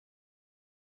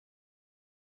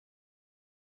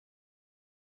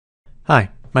Hi,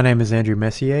 my name is Andrew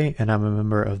Messier, and I'm a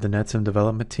member of the NetSim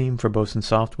development team for Boson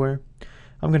Software.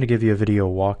 I'm going to give you a video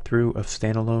walkthrough of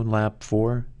Standalone Lab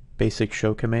 4 basic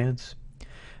show commands.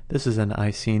 This is an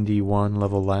ICND1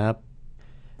 level lab.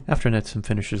 After NetSim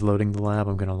finishes loading the lab,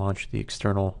 I'm going to launch the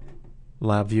external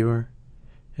lab viewer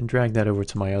and drag that over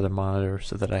to my other monitor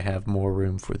so that I have more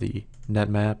room for the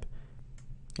netmap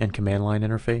and command line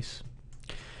interface.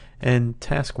 In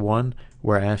task 1,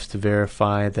 we're asked to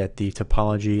verify that the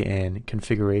topology and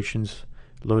configurations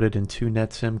loaded into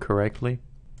NetSim correctly.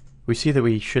 We see that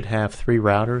we should have 3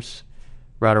 routers,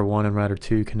 router 1 and router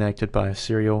 2 connected by a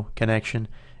serial connection,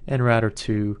 and router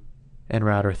 2 and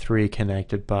router 3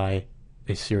 connected by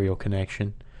a serial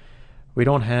connection. We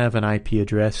don't have an IP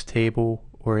address table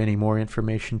or any more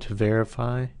information to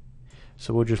verify,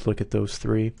 so we'll just look at those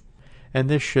 3. And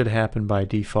this should happen by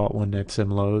default when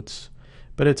NetSim loads,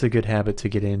 but it's a good habit to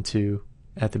get into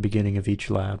at the beginning of each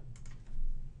lab.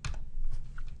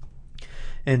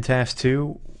 In task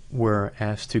 2, we're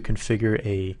asked to configure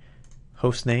a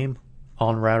host name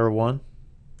on router 1.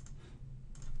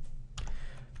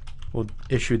 We'll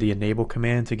issue the enable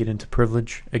command to get into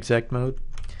privilege exec mode,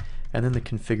 and then the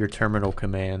configure terminal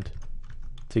command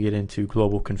to get into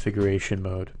global configuration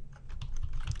mode.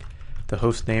 The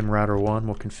host name router 1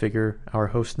 will configure our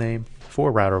host name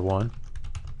for router 1.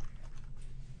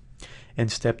 In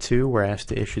step 2, we're asked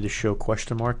to issue the show ?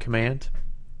 Command,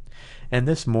 and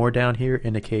this more down here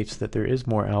indicates that there is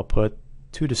more output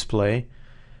to display.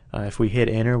 If we hit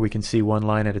enter, we can see one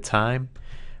line at a time,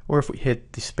 or if we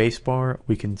hit the spacebar,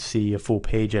 we can see a full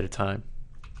page at a time.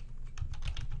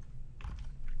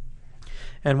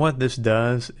 And what this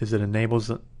does is it enables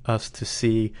us to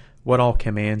see what all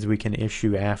commands we can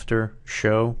issue after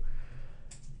show.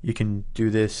 You can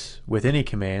do this with any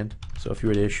command. So if you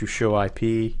were to issue show IP,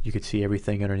 you could see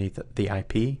everything underneath the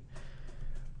IP.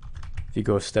 If you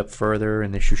go a step further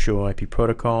and issue show IP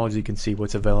protocols, you can see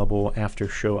what's available after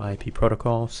show IP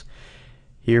protocols.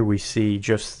 Here we see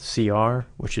just CR,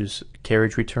 which is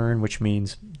carriage return, which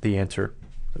means the enter.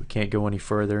 So we can't go any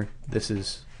further. This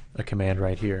is a command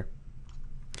right here.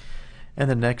 And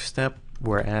the next step,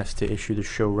 we're asked to issue the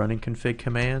show running config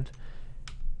command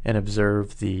and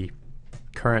observe the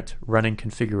current running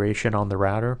configuration on the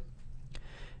router.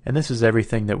 And this is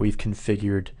everything that we've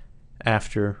configured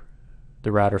after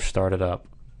the router started up.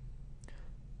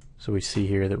 So we see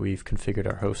here that we've configured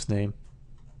our host name.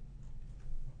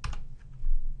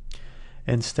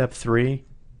 In step 4,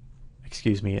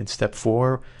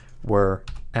 we're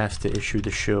asked to issue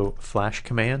the show flash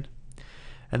command.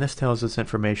 And this tells us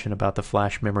information about the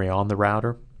flash memory on the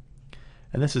router.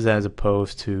 And this is as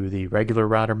opposed to the regular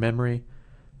router memory.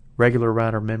 Regular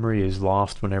router memory is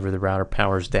lost whenever the router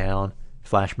powers down.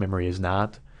 Flash memory is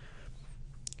not.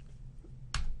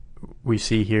 We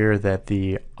see here that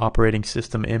the operating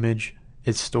system image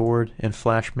is stored in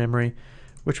flash memory,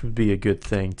 which would be a good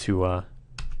thing to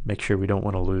make sure we don't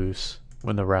want to lose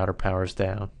when the router powers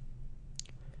down.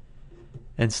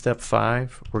 In step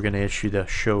 5, we're going to issue the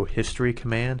show history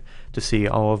command to see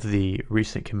all of the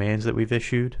recent commands that we've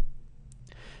issued.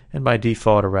 And by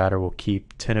default, a router will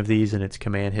keep 10 of these in its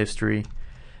command history,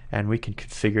 and we can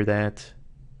configure that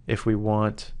if we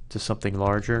want to something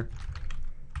larger.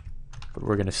 But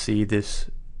we're going to see this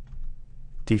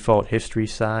default history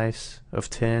size of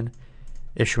 10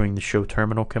 issuing the show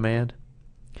terminal command.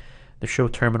 The show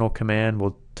terminal command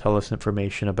will tell us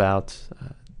information about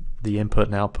the input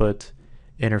and output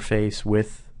interface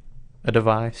with a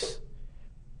device.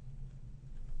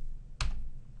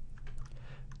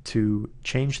 To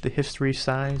change the history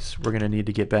size, we're going to need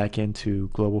to get back into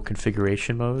global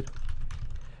configuration mode,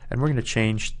 and we're going to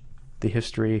change the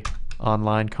history on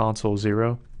line console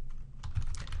 0.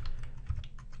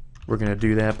 We're going to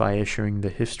do that by issuing the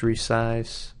history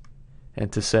size,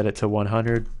 and to set it to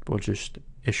 100, we'll just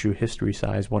issue history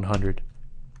size 100.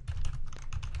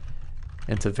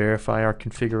 And to verify our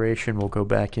configuration, we'll go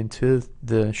back into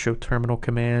the show terminal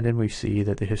command, and we see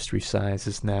that the history size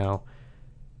is now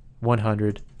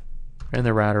 100, and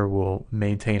the router will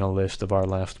maintain a list of our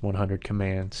last 100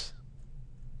 commands.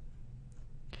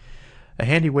 A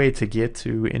handy way to get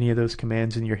to any of those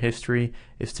commands in your history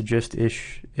is to just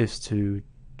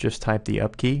type the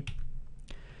up key.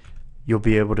 You'll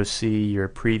be able to see your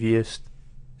previous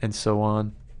and so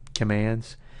on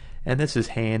commands, and this is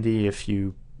handy if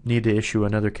you need to issue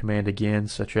another command again,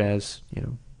 such as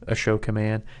a show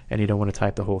command, and you don't want to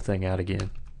type the whole thing out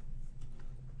again.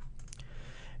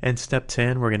 In step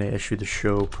 10, we're going to issue the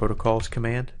show protocols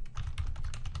command.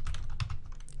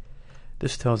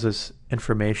 This tells us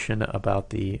information about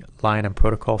the line and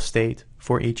protocol state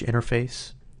for each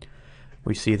interface.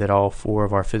 we see that all 4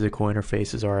 of our physical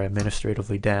interfaces are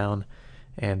administratively down,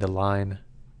 and the line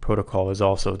protocol is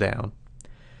also down.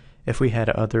 If we had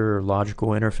other logical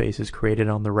interfaces created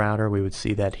on the router, we would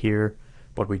see that here,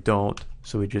 but we don't,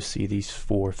 so we just see these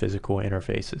 4 physical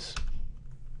interfaces.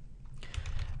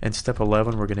 In step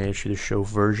 11, we're going to issue the show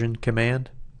version command.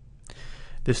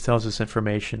 This tells us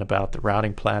information about the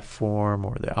routing platform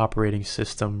or the operating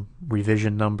system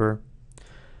revision number.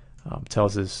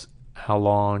 Tells us how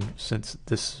long since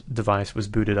this device was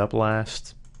booted up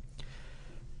last.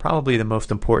 Probably the most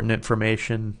important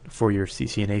information for your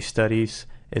CCNA studies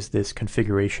is this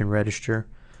configuration register.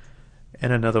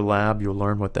 In another lab, you'll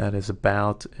learn what that is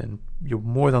about, and you'll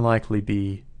more than likely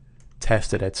be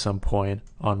tested at some point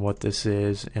on what this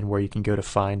is and where you can go to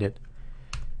find it.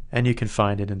 And you can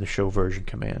find it in the show version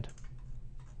command.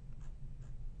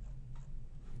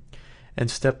 In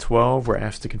step 12, we're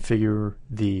asked to configure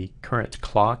the current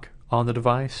clock on the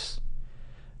device.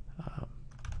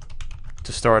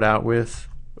 To start out with,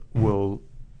 we'll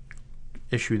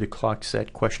issue the clock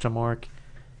set ?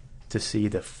 To see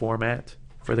the format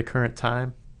for the current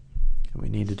time. We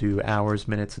need to do hours,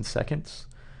 minutes, and seconds.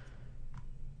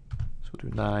 So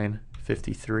we'll do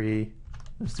 9:53.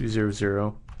 Let's do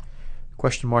 00. ?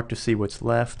 To see what's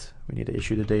left. We need to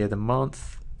issue the day of the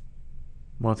month,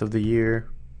 month of the year,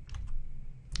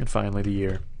 and finally the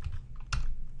year.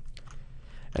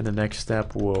 And the next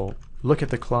step, we'll look at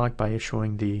the clock by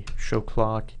issuing the show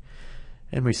clock,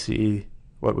 and we see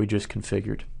what we just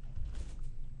configured.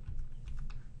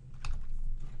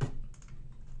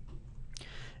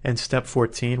 In step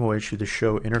 14, we'll issue the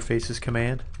show interfaces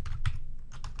command.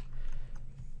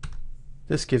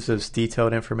 This gives us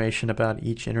detailed information about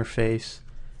each interface,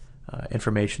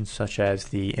 information such as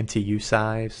the MTU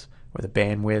size or the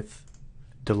bandwidth,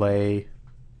 delay,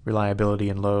 reliability,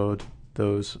 and load.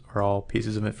 Those are all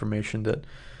pieces of information that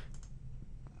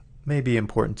may be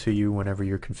important to you whenever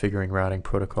you're configuring routing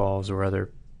protocols or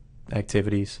other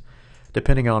activities.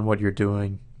 Depending on what you're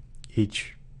doing,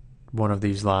 each one of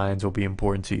these lines will be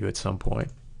important to you at some point.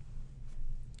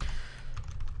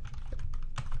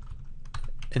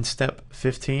 In step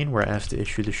 15, we're asked to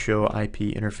issue the show IP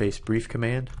interface brief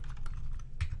command.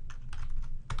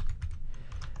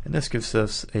 And this gives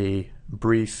us a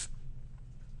brief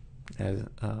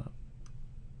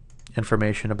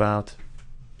information about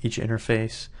each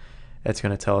interface. It's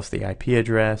going to tell us the IP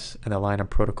address and the line of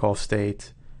protocol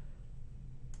state.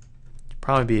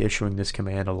 Probably be issuing this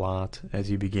command a lot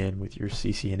as you begin with your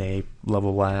CCNA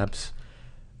level labs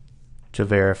to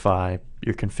verify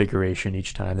your configuration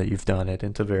each time that you've done it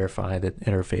and to verify that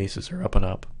interfaces are up and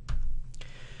up.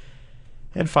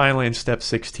 And finally, in step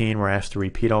 16, we're asked to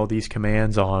repeat all these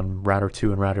commands on router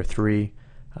 2 and router 3.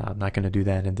 I'm not going to do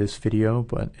that in this video,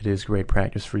 but it is great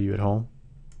practice for you at home.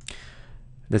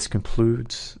 This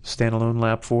concludes Standalone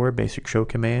Lab 4 Basic Show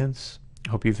Commands.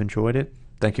 I hope you've enjoyed it.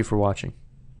 Thank you for watching.